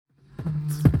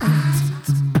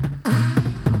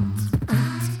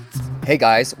Hey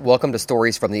guys, welcome to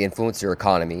Stories from the Influencer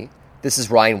Economy. This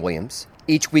is Ryan Williams.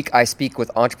 Each week I speak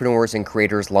with entrepreneurs and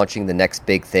creators launching the next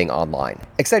big thing online.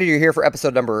 Excited you're here for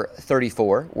episode number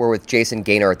 34. We're with Jayson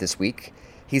Gaignard this week.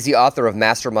 He's the author of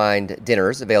Mastermind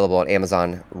Dinners, available on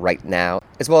Amazon right now,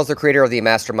 as well as the creator of the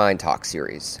Mastermind Talk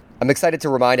series. I'm excited to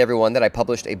remind everyone that I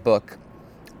published a book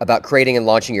about creating and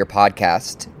launching your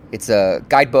podcast. It's a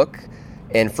guidebook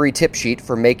and free tip sheet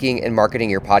for making and marketing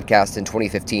your podcast in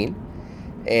 2015.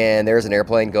 And there's an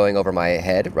airplane going over my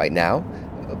head right now,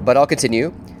 but I'll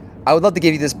continue. I would love to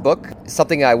give you this book,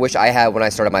 something I wish I had when I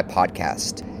started my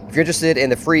podcast. If you're interested in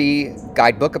the free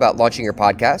guidebook about launching your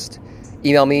podcast,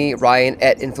 email me,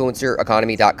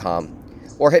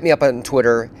 ryan@influencereconomy.com, or hit me up on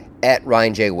Twitter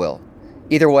 @RyanJWill.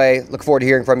 Either way, look forward to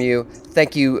hearing from you.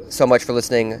 Thank you so much for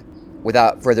listening.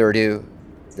 Without further ado,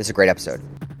 this is a great episode.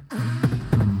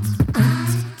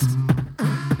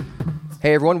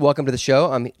 Hey everyone, welcome to the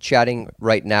show. I'm chatting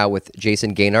right now with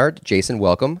Jayson Gaignard. Jayson,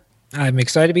 welcome. I'm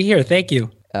excited to be here. Thank you.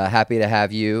 Happy to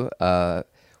have you.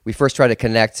 We first tried to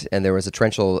connect and there was a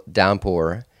torrential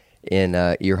downpour in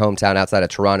your hometown outside of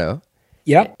Toronto.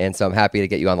 Yep. And so I'm happy to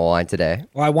get you on the line today.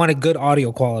 Well, I wanted good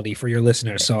audio quality for your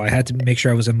listeners, so I had to make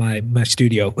sure I was in my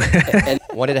studio. And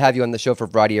wanted to have you on the show for a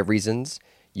variety of reasons.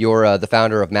 You're the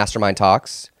founder of Mastermind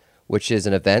Talks, which is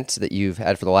an event that you've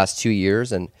had for the last 2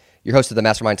 years, and you're host of the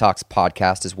Mastermind Talks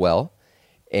podcast as well.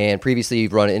 And previously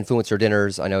you've run influencer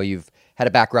dinners. I know you've had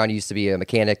a background. You used to be a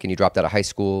mechanic and you dropped out of high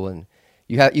school, and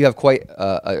you have quite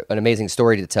an amazing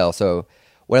story to tell. So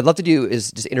what I'd love to do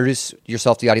is just introduce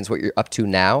yourself to the audience, what you're up to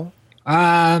now.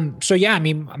 So yeah, I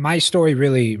mean, my story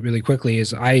really quickly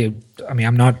is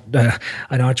I'm not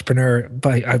an entrepreneur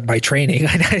by training.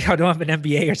 I don't have an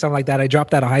MBA or something like that. I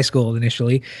dropped out of high school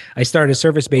initially. I started a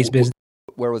service-based business.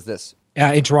 Where was this?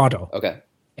 In Toronto. Okay.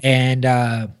 And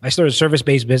I started a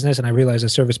service-based business, and I realized that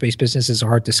service-based businesses are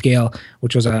hard to scale,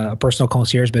 which was a personal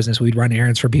concierge business. We'd run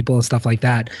errands for people and stuff like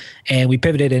that. And we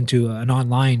pivoted into an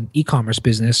online e-commerce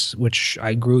business, which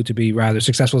I grew to be rather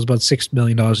successful. It was about $6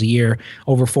 million a year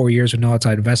over 4 years with no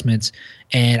outside investments.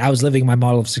 And I was living my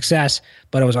model of success,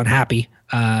 but I was unhappy.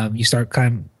 You start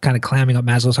kind of climbing up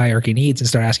Maslow's hierarchy of needs and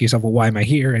start asking yourself, well, why am I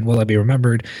here? And will I be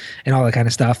remembered? And all that kind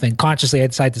of stuff. And consciously, I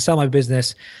decided to sell my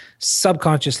business.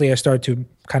 Subconsciously, I started to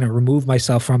kind of remove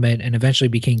myself from it and eventually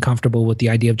became comfortable with the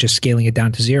idea of just scaling it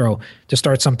down to zero to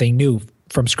start something new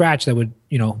from scratch that would,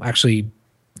 actually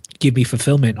give me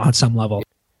fulfillment on some level.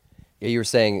 Yeah, you were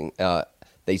saying that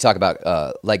you talk about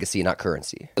legacy, not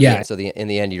currency. Yeah. So in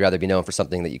the end, you'd rather be known for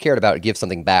something that you cared about, give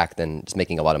something back than just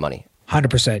making a lot of money.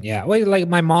 100%. Yeah. Well, like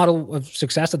my model of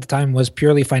success at the time was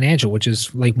purely financial, which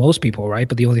is like most people, right?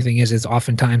 But the only thing is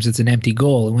oftentimes it's an empty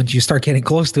goal. And once you start getting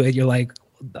close to it, you're like,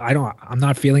 I'm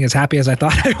not feeling as happy as I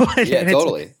thought I would. Yeah, and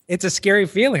totally. It's a scary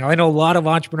feeling. I know a lot of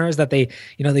entrepreneurs that they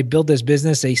build this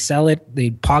business, they sell it,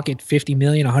 they pocket 50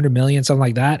 million, 100 million, something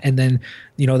like that. And then,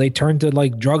 they turn to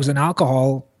like drugs and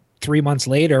alcohol 3 months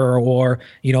later, or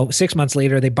 6 months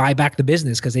later, they buy back the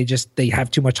business because they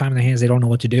have too much time in their hands. They don't know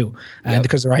what to do,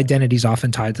 because their identity is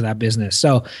often tied to that business.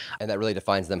 So, and that really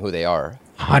defines them who they are.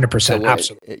 100%,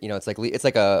 absolutely. It's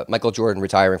like a Michael Jordan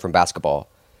retiring from basketball.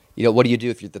 What do you do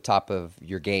if you're at the top of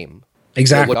your game?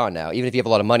 Exactly. What's on now? Even if you have a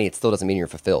lot of money, it still doesn't mean you're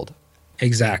fulfilled.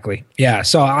 Exactly. Yeah.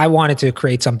 So I wanted to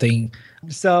create something.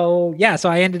 So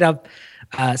I ended up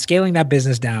scaling that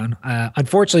business down.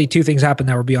 Unfortunately, two things happened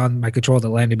that were beyond my control that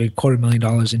landed me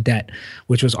 $250,000 in debt,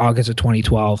 which was August of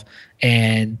 2012.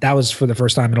 And that was for the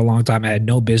first time in a long time. I had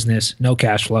no business, no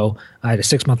cash flow. I had a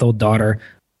 6-month-old daughter.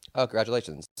 Oh,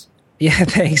 congratulations. Yeah,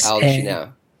 thanks. How old is she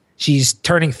now? She's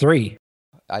turning 3.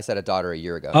 I said a daughter a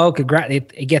year ago. Oh, congrats.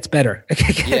 It gets better. It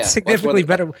gets significantly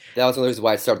better. That was one of the reasons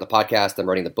why I started the podcast and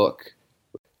writing the book.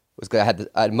 I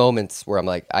had moments where I'm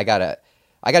like, I gotta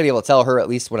be able to tell her, at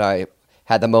least when I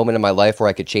had the moment in my life where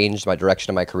I could change my direction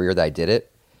of my career, that I did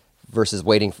it, versus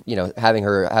waiting, having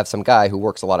her have some guy who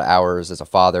works a lot of hours as a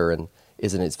father and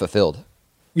isn't as fulfilled.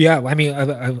 Yeah, I mean,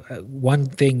 one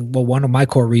of my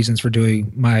core reasons for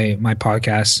doing my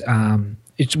podcast,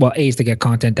 A is to get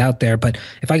content out there, but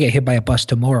if I get hit by a bus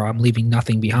tomorrow, I'm leaving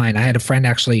nothing behind. I had a friend,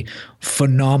 actually,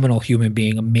 phenomenal human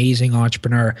being, amazing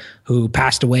entrepreneur, who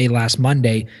passed away last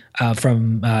Monday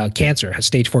from cancer, has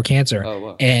stage 4 cancer. Oh,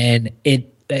 wow. And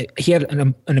he had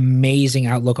an amazing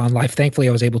outlook on life. Thankfully,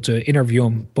 I was able to interview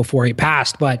him before he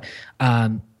passed, but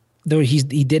though he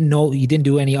didn't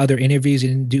do any other interviews, he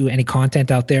didn't do any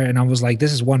content out there. And I was like,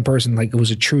 this is one person, like, it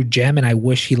was a true gem, and I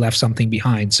wish he left something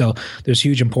behind. So there's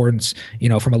huge importance,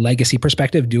 from a legacy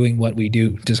perspective, doing what we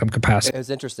do to some capacity. It was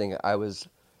interesting. I was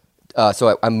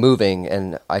I'm moving,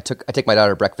 and I take my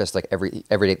daughter to breakfast like every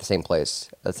day at the same place.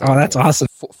 That's awesome.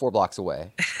 four blocks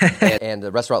away, and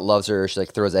the restaurant loves her. She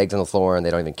like throws eggs on the floor, and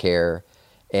they don't even care.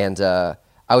 And I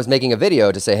was making a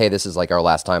video to say, hey, this is like our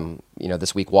last time,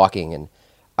 this week walking, and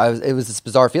it was this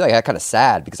bizarre feeling. I got kind of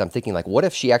sad because I'm thinking like, what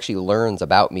if she actually learns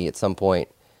about me at some point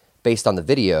based on the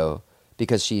video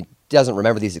because she doesn't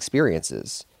remember these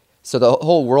experiences. So the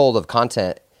whole world of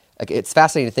content, like, it's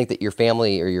fascinating to think that your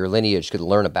family or your lineage could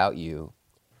learn about you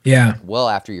well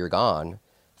after you're gone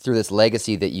through this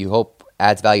legacy that you hope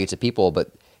adds value to people,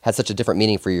 but has such a different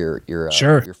meaning for your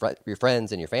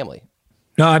friends and your family.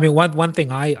 No, I mean, one thing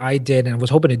I did, and I was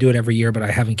hoping to do it every year, but I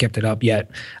haven't kept it up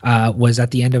yet, was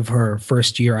at the end of her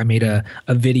first year, I made a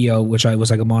video, which I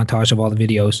was like a montage of all the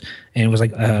videos. And it was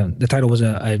like, the title was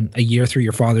a year through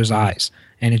your father's eyes.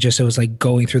 And it was like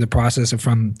going through the process of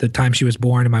from the time she was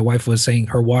born and my wife was saying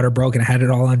her water broke and I had it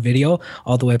all on video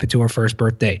all the way up into her first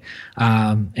birthday.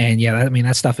 And yeah,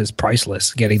 that stuff is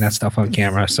priceless, getting that stuff on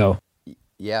camera. So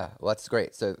yeah, well, that's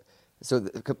great. So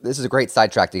this is a great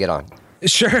sidetrack to get on.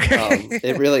 Sure.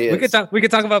 It really is. We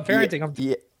could talk about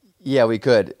parenting. Yeah, we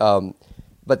could.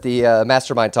 But the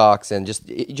mastermind talks and just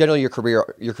generally your career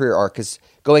arc, because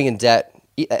going in debt,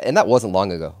 and that wasn't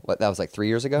long ago. That was like 3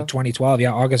 years ago? 2012,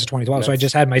 yeah, August of 2012. So I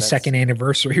just had my second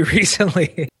anniversary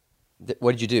recently.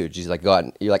 What did you do? Did you like go out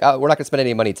and you're like, oh, we're not going to spend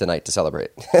any money tonight to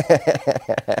celebrate?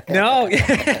 No.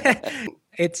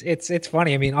 It's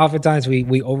funny. I mean, oftentimes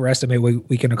we overestimate what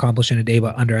we can accomplish in a day,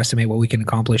 but underestimate what we can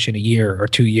accomplish in a year or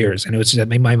 2 years. And it was just,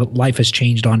 my life has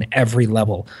changed on every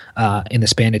level in the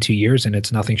span of 2 years, and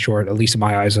it's nothing short, at least in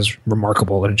my eyes, is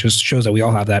remarkable. And it just shows that we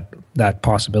all have that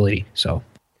possibility. So,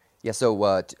 yeah.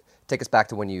 So take us back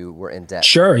to when you were in debt.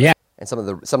 Sure. Yeah. And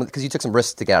because you took some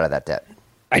risks to get out of that debt.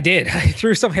 I did. I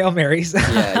threw some Hail Marys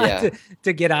to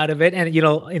get out of it. And,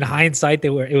 in hindsight, it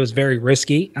was very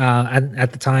risky. And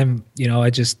at the time,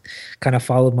 I just kind of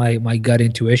followed my gut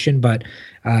intuition. But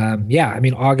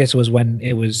August was when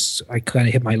I kind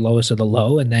of hit my lowest of the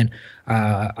low. And then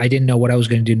I didn't know what I was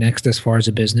going to do next as far as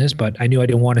a business, but I knew I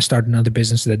didn't want to start another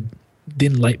business that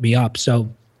didn't light me up. So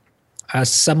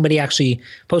somebody actually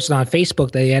posted on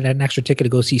Facebook that they had an extra ticket to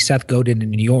go see Seth Godin in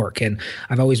New York. And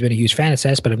I've always been a huge fan of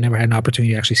Seth, but I've never had an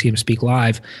opportunity to actually see him speak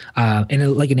live in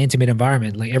an intimate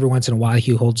environment. Like every once in a while,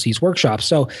 he holds these workshops.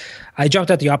 So I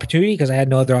jumped at the opportunity because I had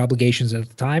no other obligations at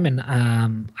the time. And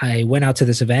I went out to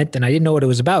this event and I didn't know what it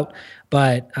was about,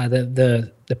 but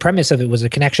the premise of it was a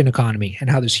connection economy and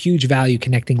how there's huge value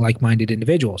connecting like-minded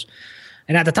individuals.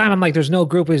 And at the time, I'm like, there's no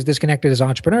group as disconnected as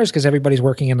entrepreneurs because everybody's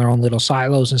working in their own little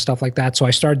silos and stuff like that. So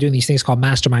I started doing these things called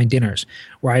mastermind dinners,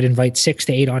 where I'd invite 6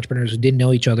 to 8 entrepreneurs who didn't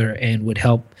know each other and would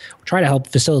try to help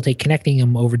facilitate connecting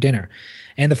them over dinner.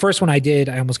 And the first one I did,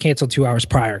 I almost canceled 2 hours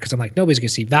prior because I'm like, nobody's going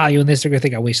to see value in this. They're going to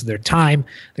think I wasted their time.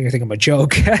 They're going to think I'm a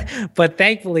joke. But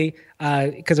thankfully,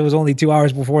 because it was only 2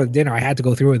 hours before the dinner, I had to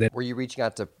go through with it. Were you reaching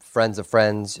out to friends of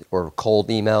friends or cold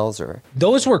emails or?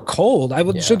 Those were cold. I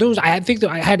think that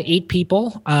I had 8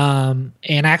 people. And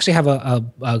I actually have a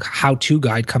how-to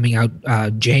guide coming out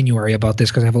January about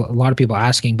this because I have a lot of people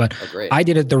asking, but I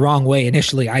did it the wrong way.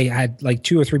 Initially, I had like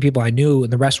 2 or 3 people I knew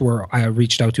and the rest I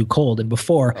reached out to cold. And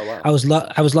before I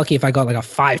was lucky if I got like a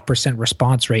 5%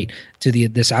 response rate to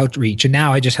this outreach. And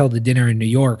now I just held a dinner in New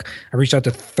York. I reached out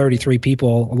to 33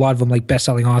 people, a lot of them like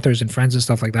best-selling authors and friends and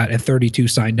stuff like that, and 32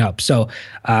 signed up. So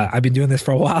I've been doing this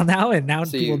for a while now, and now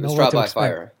people know what to expect.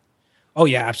 Fire. Oh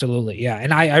yeah, absolutely, yeah.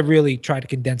 And I really try to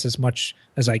condense as much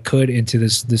as I could into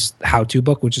this how-to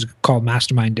book, which is called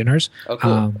Mastermind Dinners. Oh,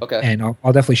 cool. Okay. And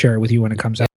I'll definitely share it with you when it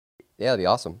comes out. Yeah, that'd be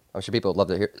awesome. I'm sure people would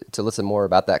love to listen more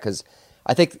about that because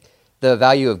I think the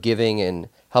value of giving and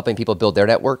helping people build their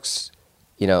networks,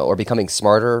 or becoming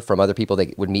smarter from other people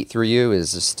they would meet through you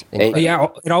is just incredible. Yeah,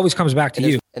 it always comes back to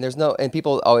you. And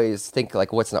people always think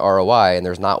like, what's an ROI? And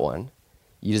there's not one.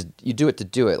 You do it to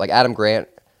do it. Like Adam Grant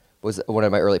was one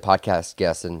of my early podcast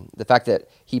guests, and the fact that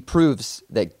he proves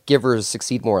that givers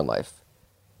succeed more in life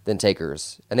than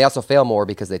takers, and they also fail more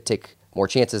because they take more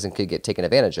chances and could get taken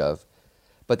advantage of.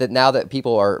 But that now that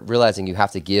people are realizing you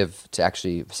have to give to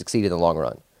actually succeed in the long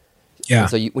run. Yeah. And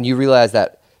so when you realize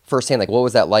that firsthand, like what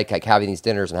was that like having these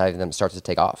dinners and having them start to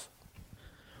take off?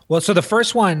 Well, so the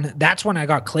first one, that's when I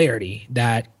got clarity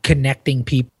that connecting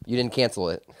people. You didn't cancel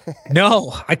it.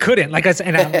 No, I couldn't. Like I said,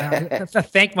 and I have to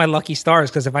thank my lucky stars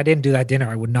because if I didn't do that dinner,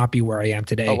 I would not be where I am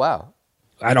today. Oh, wow.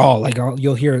 At all. Like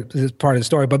you'll hear this part of the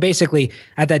story. But basically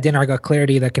at that dinner, I got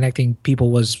clarity that connecting people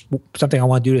was something I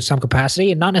want to do to some capacity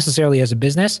and not necessarily as a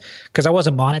business because I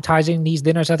wasn't monetizing these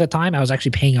dinners at the time. I was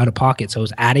actually paying out of pocket. So it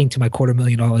was adding to my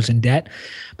 $250,000 in debt.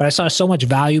 But I saw so much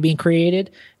value being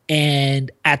created. And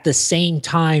at the same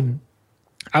time,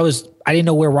 I didn't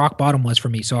know where rock bottom was for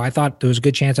me. So I thought there was a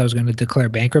good chance I was going to declare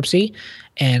bankruptcy.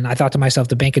 And I thought to myself,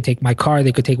 the bank could take my car,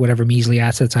 they could take whatever measly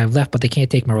assets I've left, but they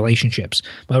can't take my relationships.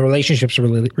 My relationships are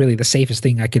really the safest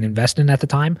thing I could invest in at the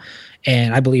time.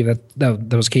 And I believe that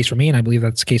was the case for me, and I believe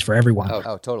that's the case for everyone.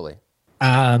 Oh, totally.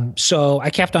 So I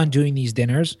kept on doing these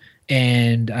dinners,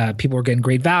 and people were getting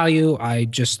great value. I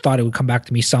just thought it would come back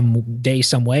to me someday,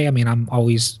 some way. I mean, I'm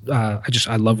always,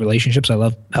 I love relationships. I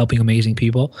love helping amazing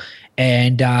people.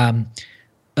 And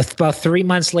about 3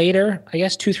 months later, I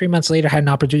guess 2-3 months later, I had an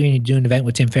opportunity to do an event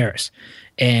with Tim Ferriss.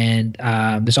 And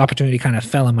this opportunity kind of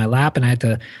fell in my lap, and I had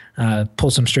to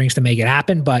pull some strings to make it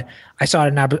happen. But I saw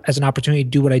it as an opportunity to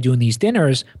do what I do in these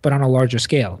dinners, but on a larger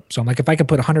scale. So I'm like, if I could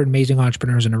put 100 amazing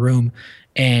entrepreneurs in a room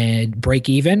and break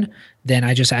even, then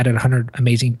I just added 100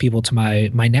 amazing people to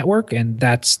my network, and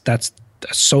that's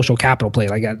a social capital play.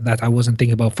 Like that, I wasn't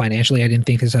thinking about financially. I didn't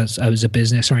think this as a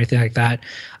business or anything like that.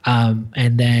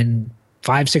 And then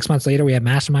 5-6 months later, we had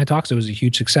mastermind talks. It was a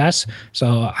huge success.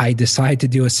 So I decided to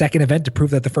do a second event to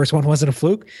prove that the first one wasn't a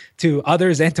fluke to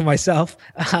others and to myself.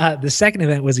 The second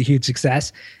event was a huge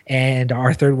success, and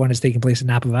our third one is taking place in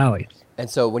Napa Valley.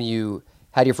 And so when you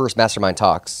had your first mastermind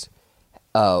talks,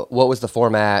 what was the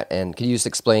format? And can you just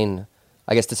explain,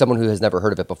 I guess, to someone who has never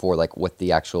heard of it before, like what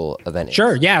the actual event is?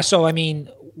 Sure. Yeah. So, I mean,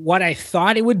 what I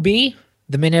thought it would be,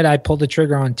 the minute I pulled the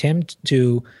trigger on Tim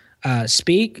to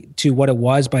speak, to what it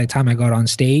was by the time I got on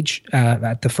stage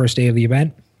at the first day of the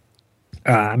event.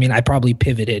 I mean, I probably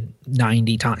pivoted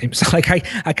 90 times. Like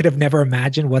I could have never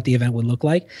imagined what the event would look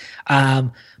like.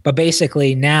 But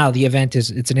basically now the event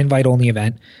it's an invite only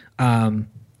event.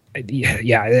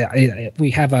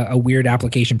 We have a weird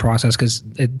application process because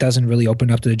it doesn't really open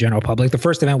up to the general public. The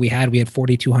first event we had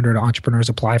 4,200 entrepreneurs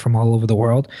apply from all over the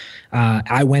world.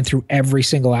 I went through every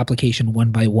single application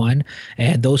one by one,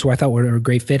 and those who I thought were a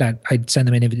great fit, I'd send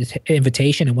them an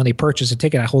invitation, and when they purchase a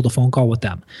ticket, I hold a phone call with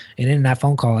them. And in that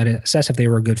phone call, I'd assess if they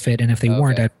were a good fit, and if they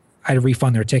weren't, I'd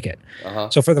refund their ticket.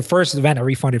 So for the first event, I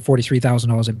refunded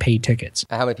 $43,000 in paid tickets.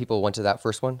 How many people went to that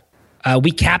first one?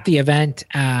 We capped the event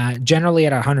generally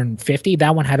at 150.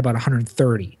 That one had about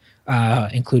 130,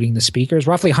 including the speakers,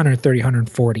 roughly 130,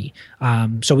 140.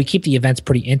 So we keep the events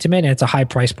pretty intimate, and it's a high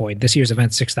price point. This year's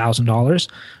event's $6,000.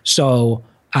 So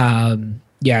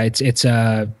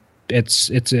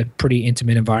it's a pretty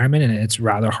intimate environment, and it's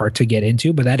rather hard to get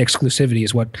into. But that exclusivity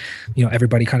is what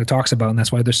everybody kind of talks about, and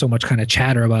that's why there's so much kind of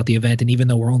chatter about the event. And even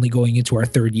though we're only going into our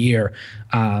third year,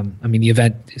 I mean, the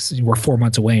event we're 4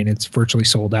 months away, and it's virtually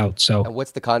sold out. So, and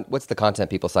what's the content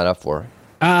people sign up for?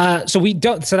 So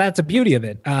that's the beauty of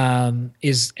it.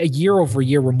 Is a year over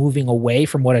year we're moving away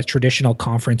from what a traditional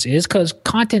conference is, because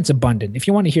content's abundant. If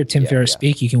you want to hear Tim Ferriss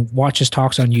speak, you can watch his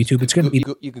talks on YouTube. It's going to be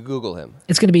you can Google him.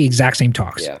 It's going to be exact same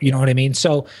talks. You know what I mean?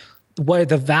 So, what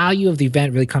the value of the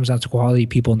event really comes down to quality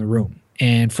people in the room.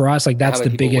 And for us, like that's the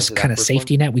biggest kind of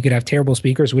safety net. We could have terrible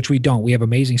speakers, which we don't. We have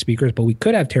amazing speakers, but we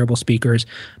could have terrible speakers.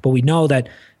 But we know that,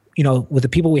 with the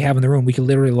people we have in the room, we can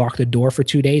literally lock the door for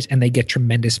 2 days and they get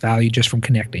tremendous value just from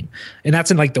connecting. And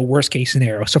that's in like the worst case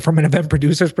scenario. So from an event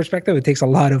producer's perspective, it takes a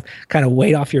lot of kind of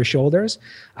weight off your shoulders.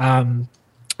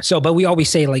 But we always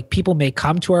say, like, people may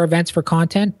come to our events for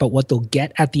content, but what they'll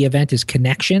get at the event is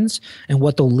connections, and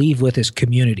what they'll leave with is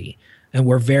community. And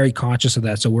we're very conscious of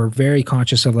that. So we're very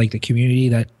conscious of like the community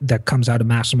that comes out of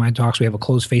Mastermind Talks. We have a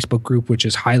closed Facebook group, which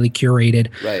is highly curated.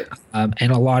 Right. And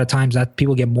a lot of times that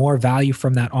people get more value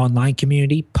from that online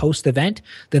community post-event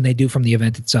than they do from the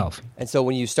event itself. And so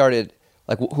when you started,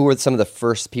 like, who were some of the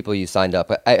first people you signed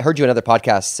up? I heard you on other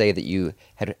podcasts say that you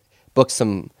had booked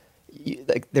some,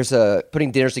 like,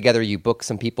 putting dinners together, you book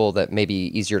some people that may be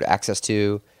easier to access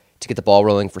to get the ball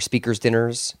rolling for speakers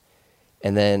dinners.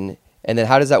 And then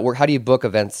how does that work? How do you book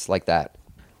events like that?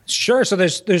 Sure. So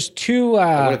there's two.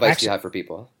 What advice do you have for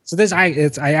people? So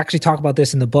I actually talk about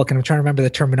this in the book, and I'm trying to remember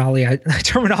the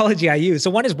terminology I use.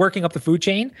 So one is working up the food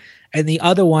chain, and the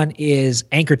other one is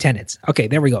anchor tenants. Okay,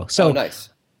 there we go. So nice.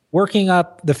 Working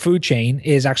up the food chain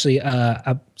is actually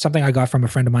something I got from a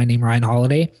friend of mine named Ryan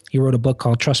Holiday. He wrote a book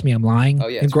called Trust Me, I'm Lying. Oh,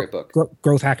 yeah, it's a great book.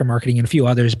 Growth Hacker Marketing and a few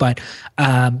others. But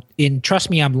in Trust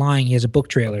Me, I'm Lying, he has a book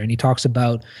trailer, and he talks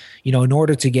about, in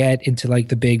order to get into like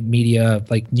the big media,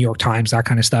 like New York Times, that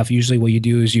kind of stuff, usually what you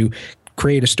do is you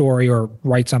create a story or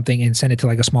write something and send it to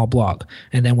like a small blog.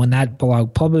 And then when that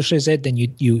blog publishes it, then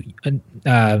you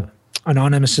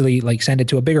anonymously like send it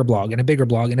to a bigger blog, and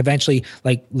eventually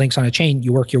like links on a chain,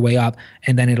 you work your way up,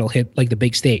 and then it'll hit like the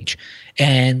big stage.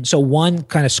 And so one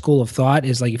kind of school of thought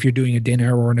is like, if you're doing a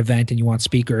dinner or an event and you want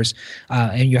speakers,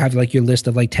 and you have like your list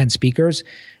of like 10 speakers,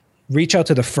 reach out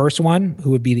to the first one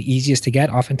who would be the easiest to get,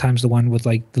 oftentimes the one with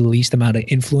like the least amount of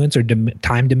influence or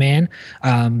time demand.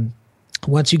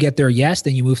 Once you get their yes,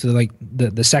 then you move to like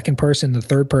the second person, the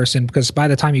third person, because by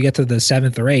the time you get to the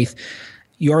seventh or eighth,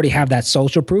 you already have that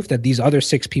social proof that these other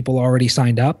 6 people already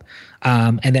signed up.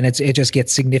 And then it just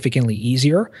gets significantly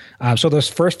easier. So those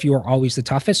first few are always the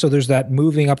toughest. So there's that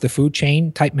moving up the food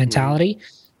chain type mentality.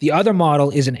 The other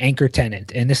model is an anchor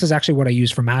tenant. And this is actually what I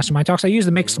use for mastermind talks. I use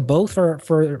the mix of both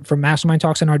for mastermind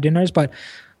talks and our dinners. But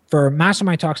for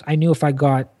mastermind talks, I knew if I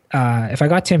got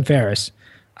Tim Ferriss,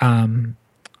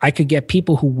 I could get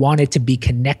people who wanted to be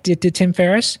connected to Tim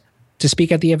Ferriss to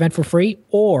speak at the event for free,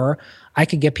 or I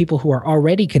could get people who are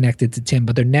already connected to Tim,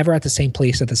 but they're never at the same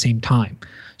place at the same time.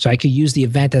 So I could use the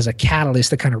event as a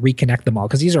catalyst to kind of reconnect them all,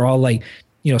 because these are all like,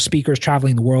 speakers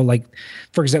traveling the world. Like,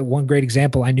 for example, one great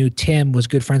example, I knew Tim was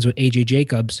good friends with AJ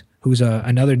Jacobs, who's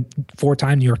another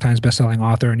 4-time New York Times bestselling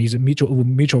author, and he's a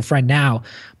mutual friend now.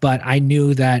 But I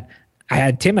knew that I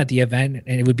had Tim at the event,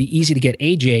 and it would be easy to get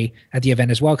AJ at the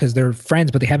event as well, because they're friends,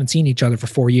 but they haven't seen each other for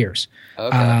 4 years.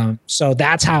 Okay. So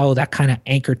that's how that kind of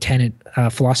anchor tenant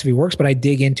philosophy works. But I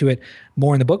dig into it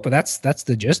more in the book. But that's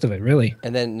the gist of it, really.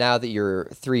 And then now that you're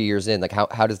 3 years in, like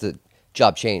how does the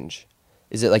job change?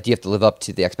 Is it like, do you have to live up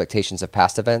to the expectations of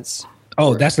past events?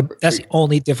 Oh, that's the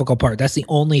only difficult part. That's the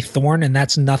only thorn, and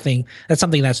that's something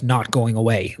that's not going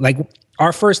away. Like,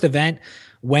 our first event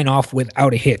went off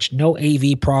without a hitch, no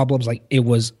AV problems. Like, it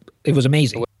was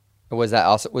amazing. Was that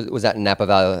also was that in Napa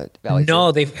Valley?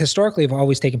 No, they've historically have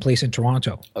always taken place in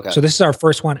Toronto. Okay. So this is our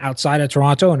first one outside of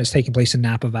Toronto, and it's taking place in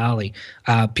Napa Valley,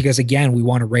 because again, we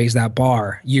want to raise that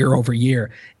bar year over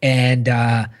year. And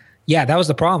yeah, that was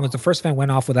the problem. Was the first event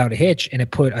went off without a hitch, and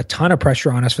it put a ton of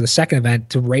pressure on us for the second event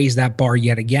to raise that bar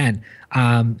yet again.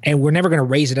 And we're never going to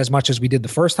raise it as much as we did the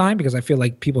first time, because I feel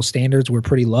like people's standards were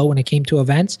pretty low when it came to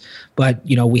events. But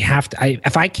we have to.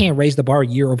 If I can't raise the bar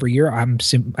year over year, I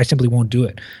simply won't do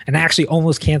it. And I actually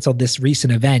almost canceled this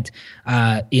recent event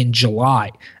in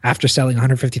July after selling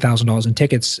 $150,000 in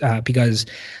tickets, because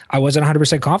I wasn't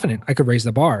 100% confident I could raise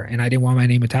the bar, and I didn't want my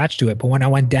name attached to it. But when I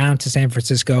went down to San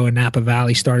Francisco and Napa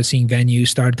Valley, started seeing venues,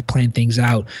 started to plan things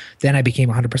out, then I became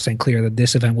 100% clear that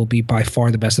this event will be by far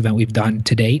the best event we've done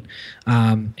to date.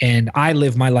 And I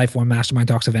live my life one Mastermind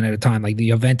Talks event at a time. Like, the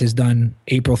event is done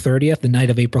April 30th, the night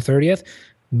of April 30th.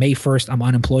 May 1st, I'm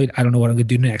unemployed. I don't know what I'm going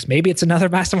to do next. Maybe it's another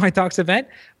Mastermind Talks event,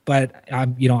 but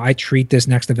I treat this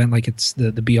next event like it's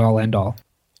the be all end all.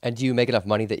 And do you make enough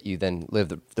money that you then live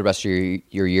the rest of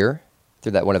your year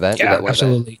through that one event? Yeah,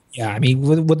 absolutely. Yeah, I mean,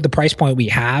 with the price point we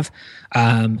have,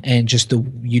 and just the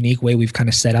unique way we've kind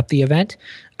of set up the event,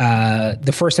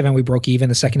 the first event we broke even.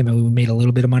 The second event we made a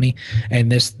little bit of money,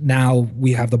 and now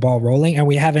we have the ball rolling, and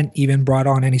we haven't even brought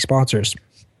on any sponsors.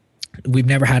 We've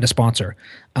never had a sponsor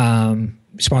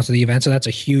sponsor the event, so that's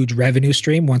a huge revenue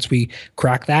stream once we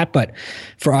crack that. But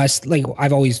for us, like, I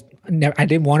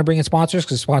didn't want to bring in sponsors,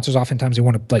 because sponsors oftentimes they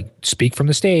want to like speak from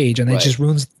the stage, and it just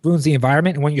ruins the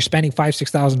environment. And when you're spending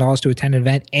 $5,000-$6,000 to attend an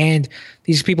event, and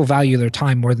these people value their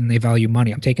time more than they value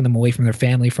money, I'm taking them away from their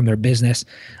family, from their business.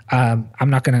 I'm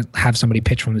not going to have somebody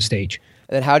pitch from the stage.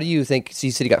 And then how do you think? So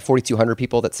you said you got 4,200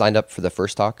 people that signed up for the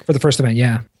first talk. For the first event,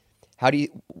 yeah. How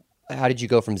did you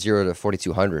go from 0 to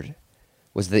 4,200?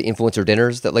 Was it the influencer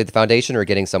dinners that laid the foundation, or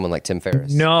getting someone like Tim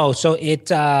Ferriss? No, so it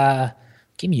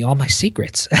give me all my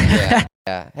secrets. Yeah.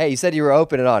 Hey, you said you were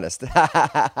open and honest.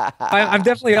 I'm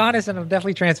definitely honest, and I'm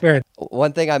definitely transparent.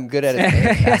 One thing I'm good at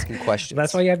is asking questions.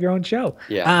 That's why you have your own show.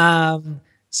 Yeah.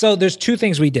 So there's 2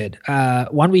 things we did.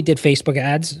 One, we did Facebook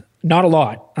ads. Not a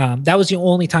lot. That was the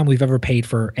only time we've ever paid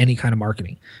for any kind of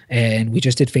marketing. And we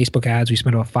just did Facebook ads. We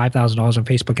spent about $5,000 on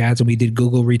Facebook ads, and we did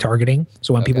Google retargeting.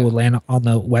 So when people would land on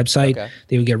the website,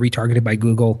 they would get retargeted by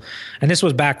Google. And this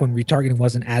was back when retargeting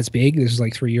wasn't as big. This was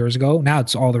like 3 years ago. Now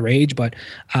it's all the rage. But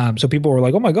so people were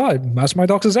like, oh my God, Mastermind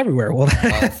Talks is everywhere. Well,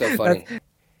 that's so funny.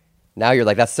 Now you're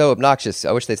like, that's so obnoxious.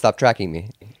 I wish they'd stop tracking me.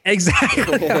 Exactly.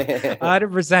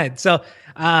 100%. So,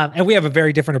 and we have a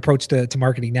very different approach to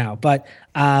marketing now. But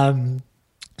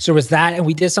so it was that, and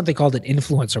we did something called an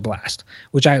influencer blast,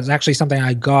 which was actually something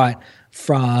I got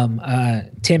from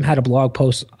Tim had a blog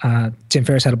post. Tim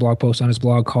Ferriss had a blog post on his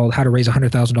blog called "How to Raise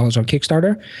 $100,000 on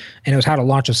Kickstarter," and it was how to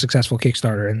launch a successful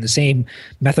Kickstarter. And the same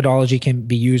methodology can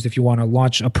be used if you want to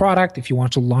launch a product, if you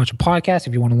want to launch a podcast,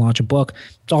 if you want to launch a book.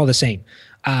 It's all the same.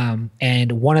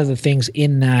 And one of the things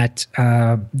in that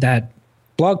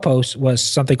blog post was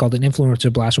something called an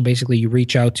influencer blast, where basically you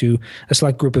reach out to a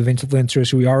select group of influencers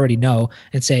who we already know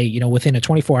and say, within a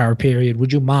 24-hour period,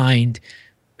 would you mind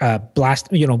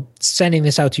sending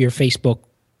this out to your Facebook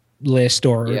list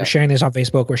or sharing this on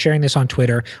Facebook or sharing this on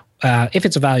Twitter, if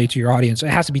it's a value to your audience, it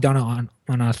has to be done on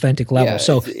an authentic level.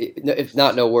 So if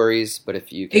not, no worries. But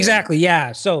if you can. Exactly,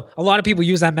 yeah. So a lot of people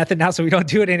use that method now, so we don't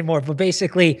do it anymore. But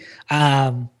basically,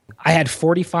 I had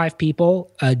 45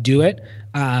 people do it.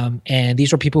 And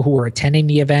these were people who were attending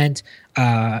the event,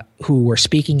 who were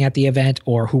speaking at the event,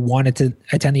 or who wanted to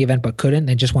attend the event but couldn't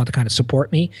and just wanted to kind of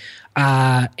support me.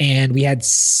 And we had,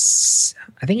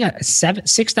 I think,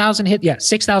 6,000 hits. Yeah,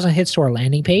 6,000 hits to our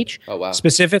landing page. Oh, wow.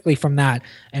 Specifically from that,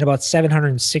 and about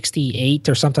 768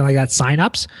 or something like that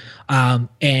signups.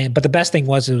 But the best thing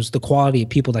was, it was the quality of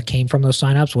people that came from those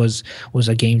signups was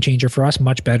a game changer for us,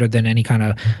 much better than any kind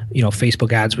of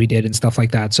Facebook ads we did and stuff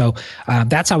like that. So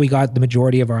that's how we got the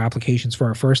majority of our applications for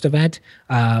our first event.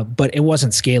 But it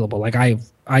wasn't scalable. Like I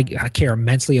care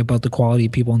immensely about the quality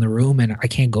of people in the room, and I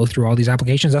can't go through all these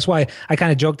applications. That's why I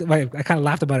kind of joked, I kind of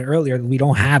laughed about it earlier, that we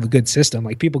don't have a good system.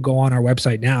 Like, people go on our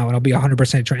website now, and I'll be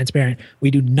 100% transparent.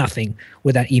 We do nothing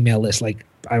with that email list. Like,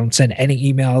 I don't send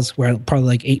any emails. We're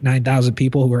probably like 9,000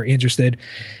 people who are interested.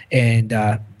 And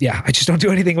I just don't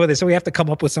do anything with it. So we have to come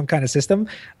up with some kind of system.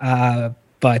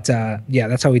 But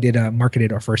that's how we did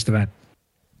marketed our first event.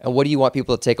 And what do you want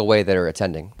people to take away that are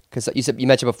attending? Because you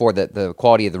mentioned before that the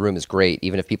quality of the room is great,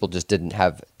 even if people just didn't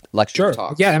have lecture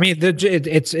talks. Yeah, I mean,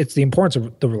 it's the importance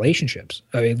of the relationships.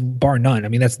 I mean, bar none. I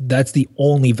mean, that's the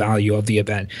only value of the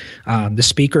event. The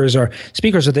speakers are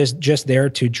just there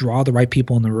to draw the right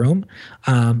people in the room,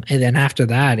 and then after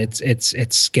that,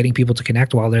 it's getting people to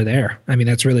connect while they're there. I mean,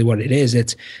 that's really what it is.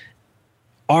 It's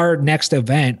our next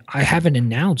event. I haven't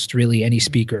announced really any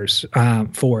speakers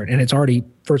for it, and it's already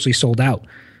virtually sold out.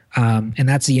 And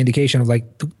that's the indication of, like,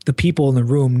 the people in the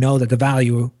room know that the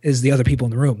value is the other people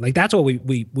in the room. Like, that's what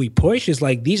we push, is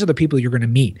like, these are the people you're going to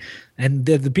meet. And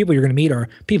the people you're going to meet are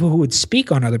people who would speak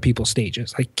on other people's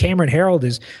stages. Like, Cameron Harold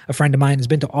is a friend of mine, has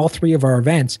been to all 3 of our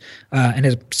events, and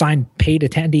has signed paid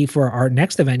attendee for our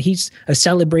next event. He's a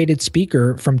celebrated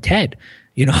speaker from TED.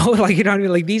 Like, what I mean?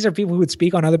 Like, these are people who would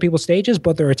speak on other people's stages,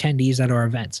 but they're attendees at our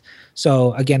events.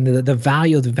 So again, the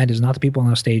value of the event is not the people on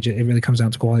the stage. It really comes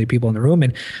down to quality of people in the room.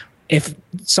 And if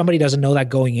somebody doesn't know that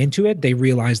going into it, they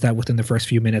realize that within the first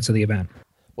few minutes of the event.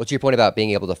 Well, to your point about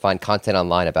being able to find content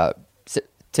online about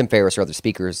Tim Ferriss or other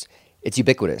speakers, it's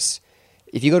ubiquitous.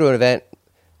 If you go to an event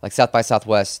like South by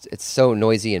Southwest, it's so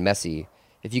noisy and messy.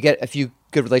 If you get a few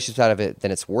good relationships out of it,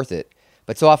 then it's worth it.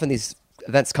 But so often these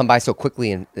events come by so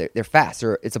quickly, and they're fast,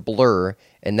 or it's a blur,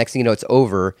 and next thing you know, it's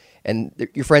over, and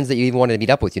your friends that you even wanted to meet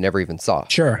up with, you never even saw.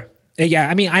 Sure. Yeah,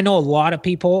 I mean, I know a lot of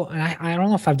people, and I don't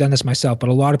know if I've done this myself, but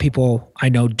a lot of people I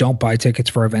know don't buy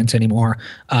tickets for events anymore.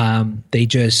 They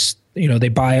just, they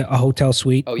buy a hotel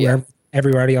suite where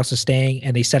everybody else is staying,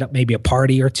 and they set up maybe a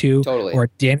party or two, or a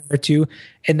dinner or two,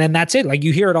 and then that's it. Like,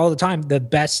 you hear it all the time. The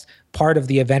best part of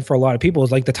the event for a lot of people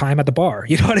is like the time at the bar.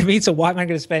 You know what I mean? So why am I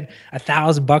going to spend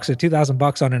 $1,000 or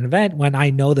 $2,000 on an event when I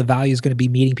know the value is going to be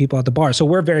meeting people at the bar? So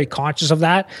we're very conscious of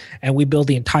that, and we build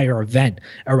the entire event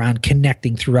around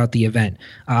connecting throughout the event.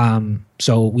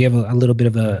 So we have a little bit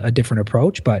of a different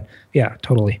approach, but yeah,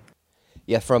 totally.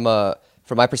 Yeah, from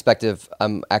my perspective,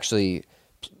 I'm actually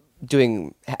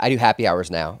I do happy hours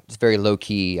now. It's very low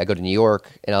key. I go to New York,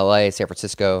 in LA, San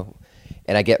Francisco,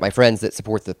 and I get my friends that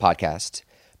support the podcast.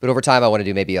 But over time, I want to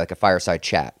do maybe like a fireside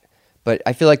chat. But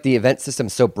I feel like the event system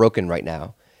is so broken right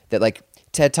now that, like,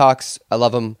 TED Talks, I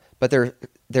love them, but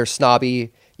they're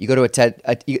snobby. You go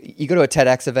to you go to a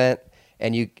TEDx event,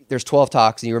 and there's 12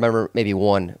 talks, and you remember maybe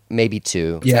 1, maybe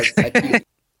 2. Yeah.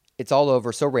 It's all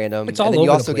over, so random. It's all and then over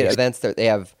you also the place. get events that they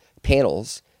have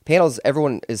panels. Panels,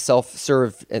 everyone is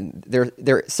self-served, and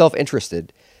they're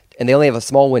self-interested, and they only have a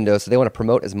small window, so they want to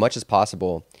promote as much as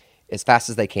possible as fast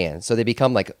as they can. So they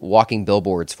become like walking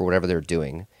billboards for whatever they're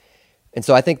doing. And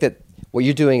so I think that what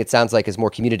you're doing, it sounds like, is more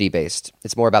community-based.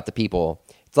 It's more about the people.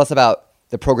 It's less about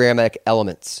the programmatic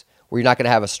elements, where you're not going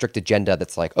to have a strict agenda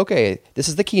that's like, okay, this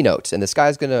is the keynote, and this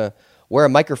guy's going to wear a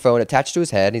microphone attached to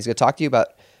his head, and he's going to talk to you about,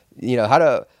 how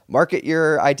to market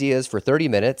your ideas for 30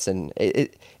 minutes. And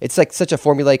it's like such a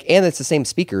formulaic, and it's the same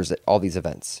speakers at all these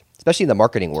events, especially in the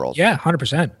marketing world. Yeah,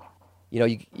 100%.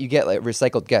 You get like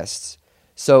recycled guests.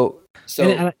 So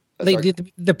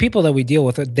the people that we deal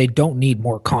with, they don't need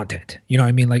more content. You know what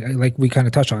I mean? Like we kind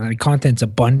of touched on, content's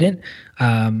abundant.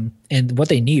 And what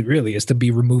they need really is to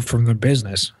be removed from their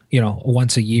business,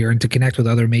 once a year, and to connect with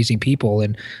other amazing people,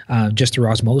 and just through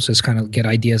osmosis kind of get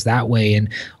ideas that way. And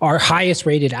our highest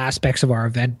rated aspects of our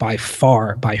event by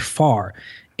far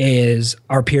is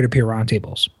our peer-to-peer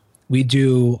roundtables. we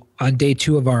do on day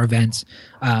 2 of our events,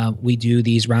 we do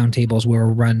these roundtables where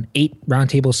we'll run 8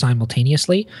 roundtables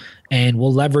simultaneously, and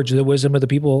we'll leverage the wisdom of the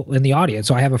people in the audience.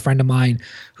 So I have a friend of mine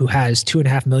who has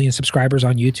 2.5 million subscribers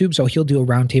on YouTube. So he'll do a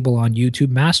roundtable on YouTube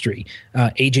mastery.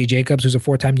 AJ Jacobs, who's a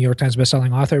 4-time New York Times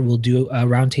bestselling author, will do a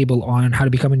roundtable on how to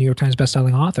become a New York Times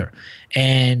bestselling author.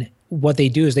 And what they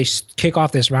do is they kick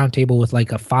off this roundtable with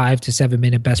like a 5 to 7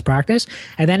 minute best practice,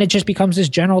 and then it just becomes this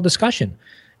general discussion.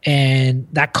 And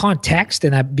that context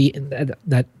and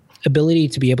that ability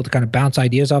to be able to kind of bounce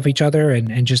ideas off each other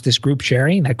and just this group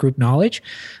sharing, that group knowledge,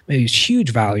 there's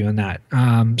huge value in that.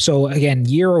 So again,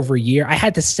 year over year, I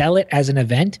had to sell it as an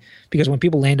event, because when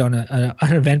people land on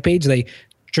an event page,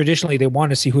 traditionally they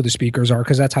want to see who the speakers are,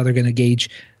 because that's how they're going to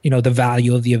gauge, the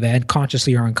value of the event,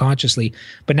 consciously or unconsciously.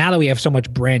 But now that we have so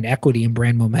much brand equity and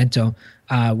brand momentum,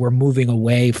 we're moving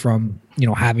away from,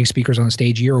 having speakers on the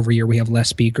stage. Year over year, we have less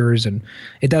speakers, and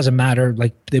it doesn't matter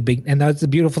like the big, and that's the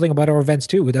beautiful thing about our events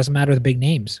too. It doesn't matter the big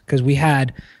names, because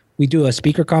we do a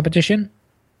speaker competition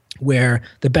where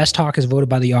the best talk is voted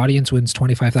by the audience wins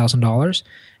 $25,000.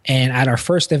 And at our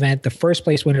first event, the first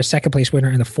place winner, second place winner,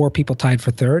 and the 4 people tied for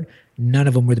third, none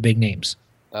of them were the big names.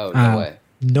 Oh, no way.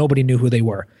 Nobody knew who they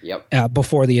were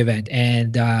before the event.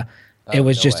 And it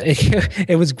was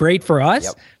it was great for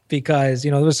us because,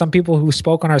 there was some people who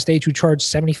spoke on our stage who charged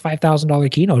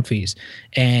 $75,000 keynote fees.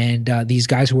 And these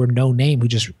guys who were no name, who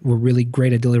just were really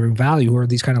great at delivering value, who are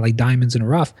these kind of like diamonds in the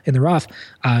rough,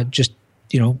 just,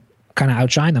 kind of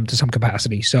outshine them to some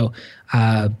capacity. So,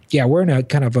 we're in a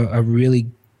kind of a really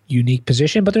unique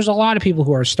position, but there's a lot of people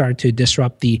who are starting to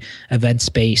disrupt the event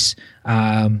space.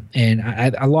 And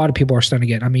a lot of people are starting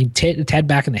to get, TED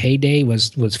back in the heyday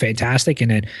was fantastic.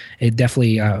 And it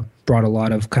definitely brought a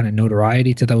lot of kind of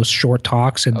notoriety to those short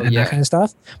talks and that kind of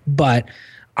stuff. But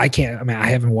I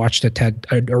haven't watched a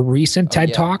recent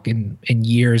TED talk in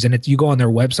years. And you go on their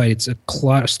website, it's a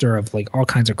cluster of like all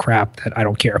kinds of crap that I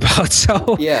don't care about.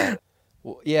 So yeah.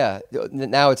 Well, yeah.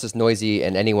 Now it's just noisy,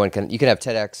 and you can have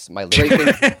TEDx, my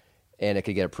living thing, and it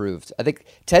could get approved. I think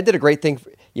TED did a great thing.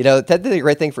 TED did a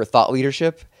great thing for thought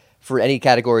leadership for any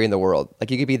category in the world.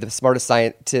 Like you could be the smartest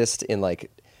scientist in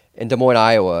Des Moines,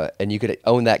 Iowa, and you could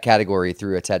own that category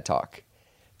through a TED talk.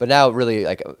 But now really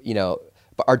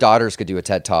our daughters could do a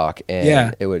TED talk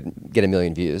and it would get 1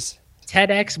 million views.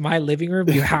 TEDx, my living room,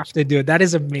 you have to do it. That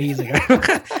is amazing.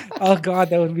 Oh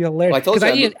God, that would be hilarious.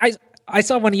 Well, I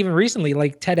saw one even recently,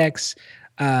 like TEDx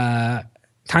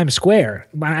Times Square.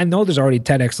 I know there's already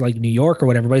TEDx like New York or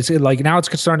whatever, but it's like now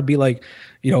it's starting to be like,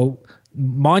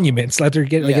 monuments. Like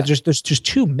there's just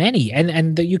too many,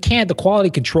 and you can't, the quality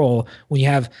control when you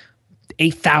have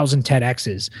 8,000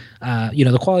 TEDx's,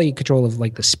 the quality control of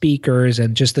like the speakers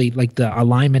and just the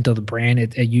alignment of the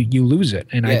brand, you lose it.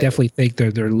 And I definitely think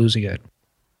they're losing it.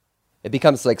 It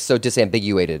becomes like so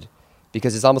disambiguated,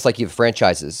 because it's almost like you have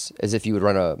franchises, as if you would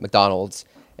run a McDonald's,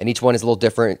 and each one is a little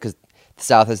different because the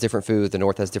South has different food, the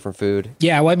North has different food.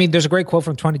 Yeah, well, there's a great quote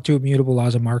from 22 Immutable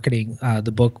Laws of Marketing,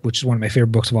 the book, which is one of my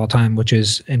favorite books of all time, which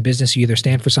is, in business, you either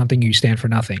stand for something or you stand for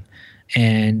nothing.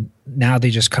 And now they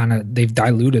just they've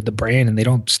diluted the brand, and they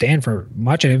don't stand for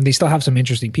much. And they still have some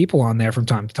interesting people on there from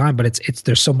time to time, but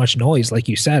there's so much noise, like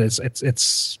you said.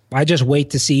 It's I just wait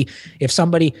to see if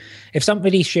somebody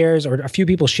shares, or a few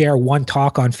people share one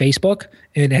talk on Facebook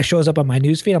and it shows up on my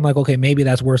newsfeed. I'm like, okay, maybe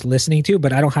that's worth listening to,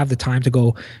 but I don't have the time to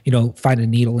go, find a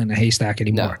needle in a haystack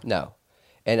anymore. No.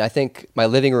 And I think my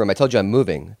living room, I told you I'm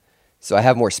moving, so I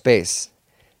have more space.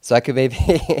 So I could maybe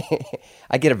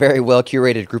I get a very well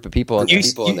curated group of people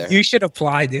in there. You should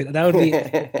apply, dude. That would be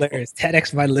hilarious.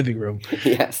 TEDx my living room.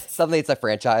 Yes. Suddenly it's a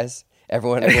franchise.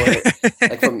 Everyone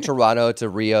like from Toronto to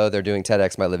Rio, they're doing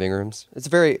TEDx my living rooms.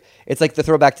 It's like the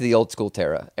throwback to the old school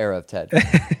era of TED.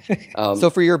 So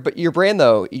for your brand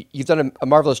though, you've done a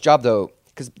marvelous job though,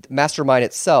 because mastermind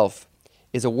itself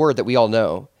is a word that we all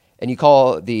know, and you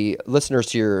call the listeners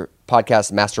to your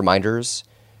podcast masterminders.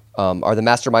 Are the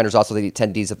masterminders also the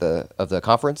attendees of the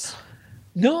conference?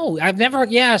 No, I've never.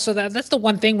 Yeah, so that's the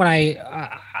one thing when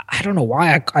I don't know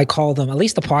why I call them, at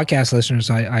least the podcast listeners.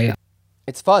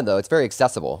 It's fun though. It's very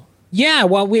accessible. Yeah,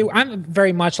 well, I'm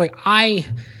very much like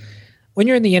when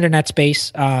you're in the internet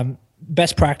space,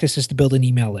 best practice is to build an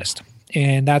email list,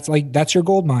 and that's your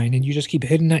gold mine, and you just keep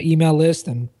hitting that email list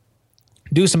and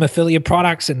do some affiliate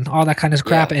products and all that kind of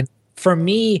crap. Yeah. And for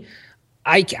me,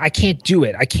 I can't do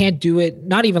it. I can't do it,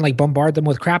 not even like bombard them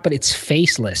with crap, but it's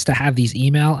faceless to have these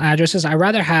email addresses. I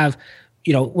rather have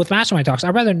with mastermind talks,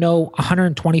 I'd rather know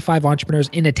 125 entrepreneurs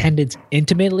in attendance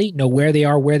intimately, know where they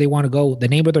are, where they want to go, the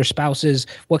name of their spouses,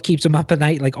 what keeps them up at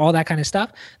night, like all that kind of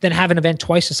stuff, than have an event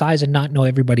twice the size and not know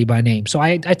everybody by name. So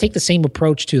I take the same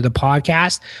approach to the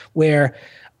podcast, where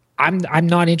I'm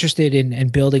not interested in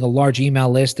building a large email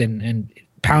list and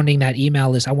pounding that email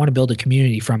list. I want to build a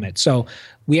community from it. So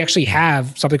we actually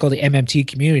have something called the MMT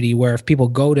community, where if people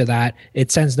go to that,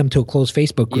 it sends them to a closed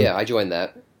Facebook group. Yeah, I joined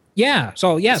that. Yeah.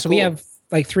 So That's we have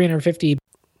like 350.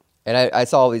 And I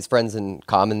saw all these friends in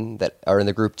common that are in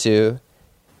the group too.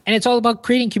 And it's all about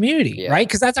creating community, right?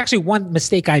 Because that's actually one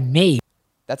mistake I made.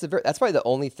 That's probably the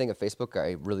only thing of Facebook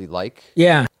I really like.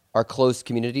 Yeah. Are closed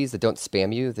communities that don't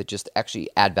spam you, that just actually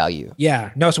add value.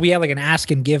 Yeah. No, so we have like an ask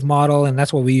and give model, and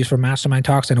that's what we use for mastermind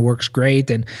talks, and it works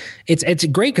great. And it's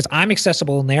great because I'm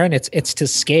accessible in there, and it's to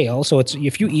scale. So it's,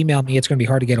 if you email me, it's going to be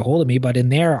hard to get a hold of me. But in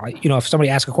there, if somebody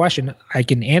asks a question, I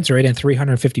can answer it, and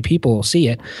 350 people will see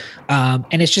it. And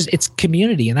it's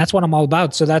community, and that's what I'm all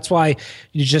about. So that's why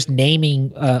you're just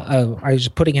naming, I was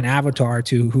putting an avatar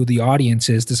to who the audience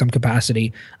is to some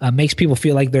capacity, makes people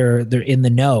feel like they're in the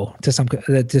know to some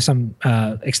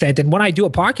extent. And when I do a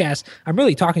podcast, I'm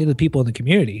really talking to the people in the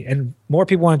community, and more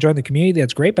people want to join the community.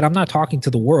 That's great, but I'm not talking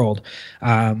to the world.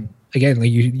 Again,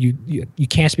 like you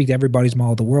can't speak to everybody's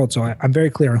mall of the world. So I'm very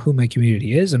clear on who my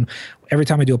community is. And every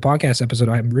time I do a podcast episode,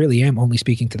 I really am only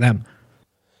speaking to them.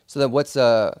 So then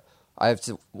I have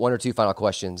one or two final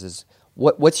questions is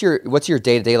what's your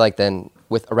day-to-day like then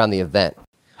with around the event?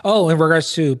 Oh, in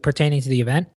regards to pertaining to the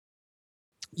event?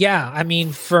 Yeah, I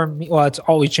mean, for me, well, it's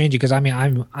always changing because I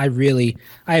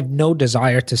have no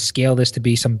desire to scale this to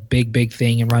be some big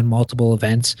thing and run multiple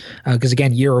events. Because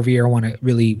again, year over year, I want to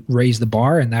really raise the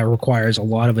bar, and that requires a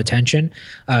lot of attention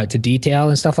to detail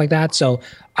and stuff like that. So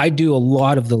I do a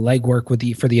lot of the legwork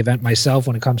for the event myself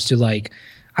when it comes to like,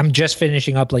 I'm just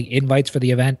finishing up like invites for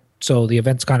the event. So the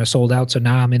event's kind of sold out. So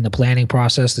now I'm in the planning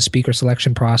process, the speaker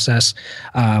selection process,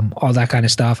 all that kind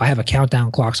of stuff. I have a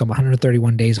countdown clock, so I'm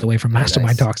 131 days away from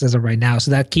Mastermind Talks as of right now.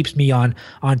 So that keeps me on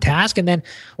task. And then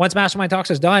once Mastermind Talks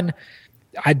is done,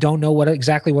 I don't know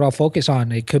exactly what I'll focus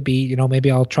on. It could be, maybe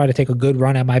I'll try to take a good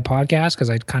run at my podcast, because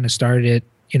I kind of started it,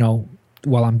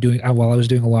 while I was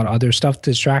doing a lot of other stuff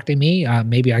distracting me.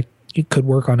 Maybe you could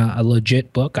work on a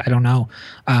legit book. I don't know.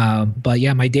 But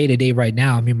yeah, my day-to-day right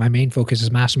now, I mean, my main focus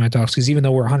is Mastermind Talks, because even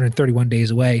though we're 131 days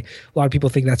away, a lot of people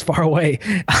think that's far away.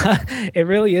 It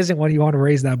really isn't when you want to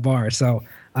raise that bar. So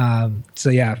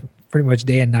yeah, pretty much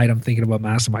day and night I'm thinking about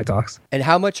Mastermind Talks. And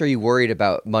how much are you worried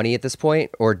about money at this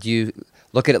point? Or do you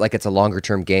look at it like it's a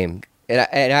longer-term game? And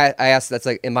I ask, that's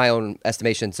like in my own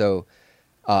estimation. So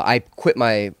I quit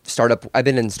my startup. I've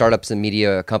been in startups and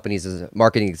media companies as a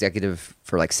marketing executive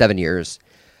for like 7 years.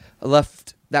 I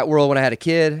left that world when I had a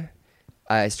kid.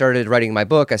 I started writing my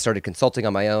book. I started consulting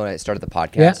on my own. I started the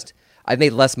podcast. Yeah. I've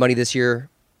made less money this year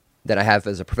than I have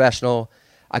as a professional.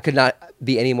 I could not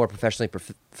be any more professionally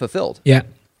fulfilled. Yeah.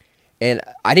 And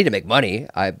I need to make money.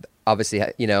 I obviously,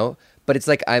 but it's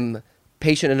like I'm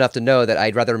patient enough to know that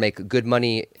I'd rather make good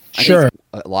money, sure,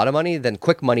 a lot of money, than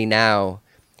quick money now,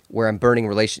 where I'm burning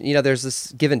there's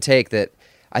this give and take that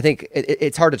I think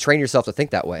it's hard to train yourself to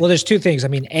think that way. Well, there's two things. I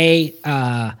mean,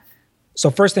 so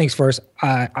first things first,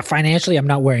 financially, I'm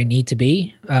not where I need to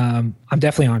be. I'm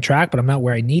definitely on track, but I'm not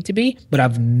where I need to be. But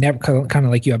I've never, kind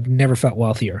of like you, I've never felt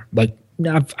wealthier. Like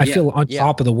I feel on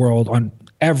top of the world on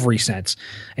every sense.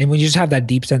 And when you just have that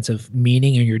deep sense of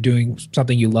meaning and you're doing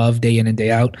something you love day in and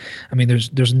day out, I mean,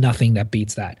 there's nothing that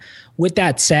beats that. With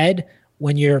that said,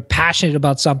 when you're passionate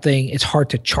about something, it's hard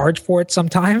to charge for it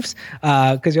sometimes,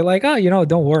 because you're like, oh,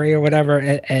 don't worry or whatever,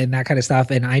 and that kind of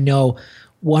stuff. And I know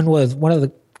one of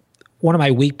my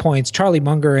weak points. Charlie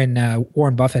Munger and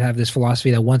Warren Buffett have this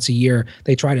philosophy that once a year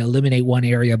they try to eliminate one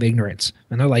area of ignorance,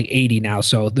 and they're like 80 now,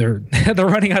 so they're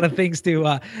running out of things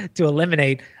to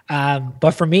eliminate.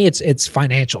 But for me, it's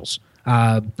financials.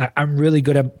 I'm really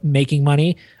good at making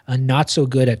money, not so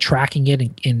good at tracking it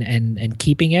and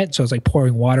keeping it. So it's like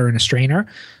pouring water in a strainer.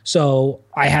 So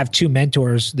I have two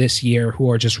mentors this year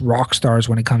who are just rock stars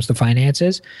when it comes to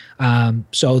finances.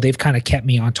 So they've kind of kept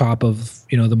me on top of,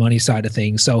 the money side of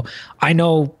things. So I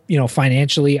know,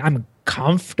 financially I'm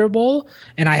comfortable,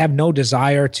 and I have no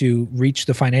desire to reach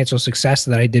the financial success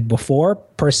that I did before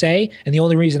per se. And the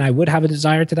only reason I would have a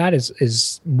desire to that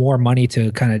is more money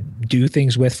to kind of do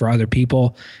things with for other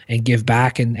people and give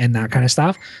back and that kind of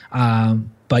stuff.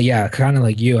 But yeah, kind of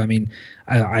like you, I mean,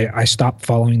 I stopped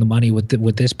following the money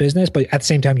with this business, but at the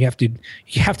same time, you have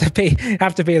to pay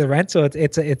the rent. So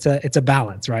it's a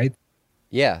balance, right?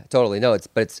 Yeah, totally. No,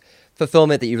 it's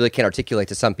fulfillment that you really can't articulate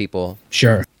to some people.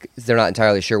 Sure. They're not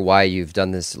entirely sure why you've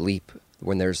done this leap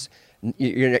when there's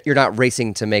you're not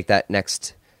racing to make that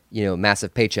next,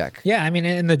 massive paycheck. Yeah, I mean,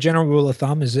 and the general rule of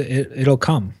thumb is it'll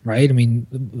come, right? I mean,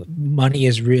 money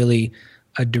is really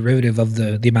a derivative of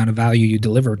the amount of value you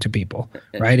deliver to people,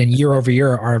 right? And year over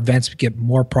year, our events get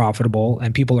more profitable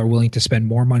and people are willing to spend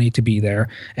more money to be there,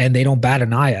 and they don't bat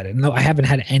an eye at it. No, I haven't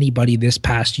had anybody this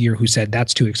past year who said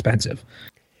that's too expensive.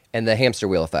 And the hamster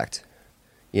wheel effect.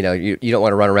 You don't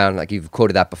want to run around, like you've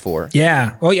quoted that before.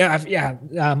 Yeah. Oh, yeah.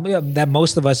 That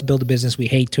most of us build a business we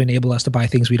hate to enable us to buy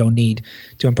things we don't need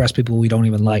to impress people we don't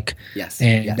even like. Yes.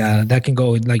 And that can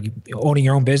go like owning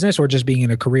your own business or just being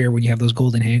in a career when you have those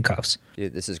golden handcuffs.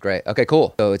 Dude, this is great. Okay,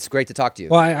 cool. So it's great to talk to you.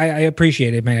 Well, I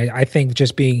appreciate it, man. I think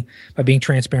just by being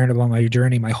transparent about my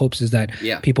journey, my hopes is that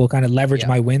people kind of leverage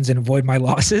my wins and avoid my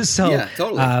losses. So,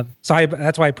 totally.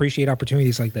 That's why I appreciate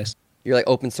opportunities like this. You're like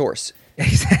open source.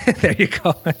 There you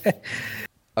go.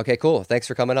 Okay, cool. Thanks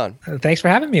for coming on. Thanks for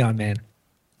having me on, man.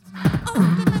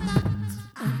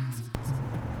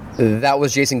 That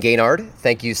was Jayson Gaignard.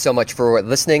 Thank you so much for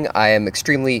listening. I am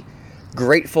extremely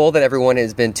grateful that everyone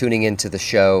has been tuning into the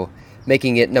show,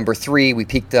 making it number 3. We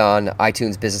peaked on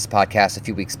iTunes Business Podcast a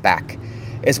few weeks back,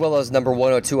 as well as number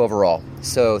 102 overall.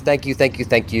 So thank you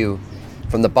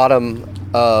from the bottom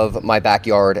of my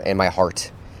backyard and my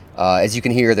heart. As you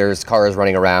can hear, there's cars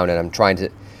running around, and I'm trying to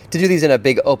do these in a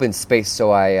big open space so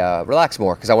I relax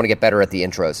more because I want to get better at the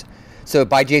intros. So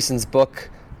buy Jayson's book,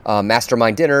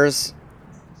 Mastermind Dinners.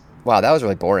 Wow, that was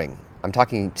really boring. I'm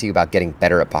talking to you about getting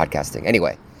better at podcasting.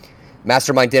 Anyway,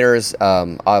 Mastermind Dinners,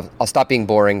 I'll stop being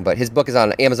boring, but his book is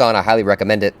on Amazon. I highly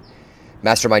recommend it.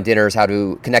 Mastermind Dinners, how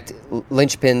to connect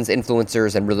linchpins,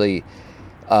 influencers, and really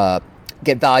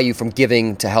get value from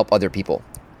giving to help other people.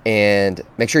 And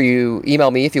make sure you email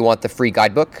me if you want the free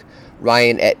guidebook,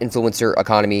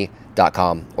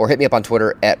 ryan@influencereconomy.com, or hit me up on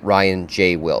Twitter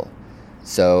 @RyanJWill.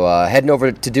 So heading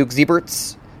over to Duke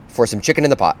Zebert's for some chicken in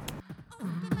the pot.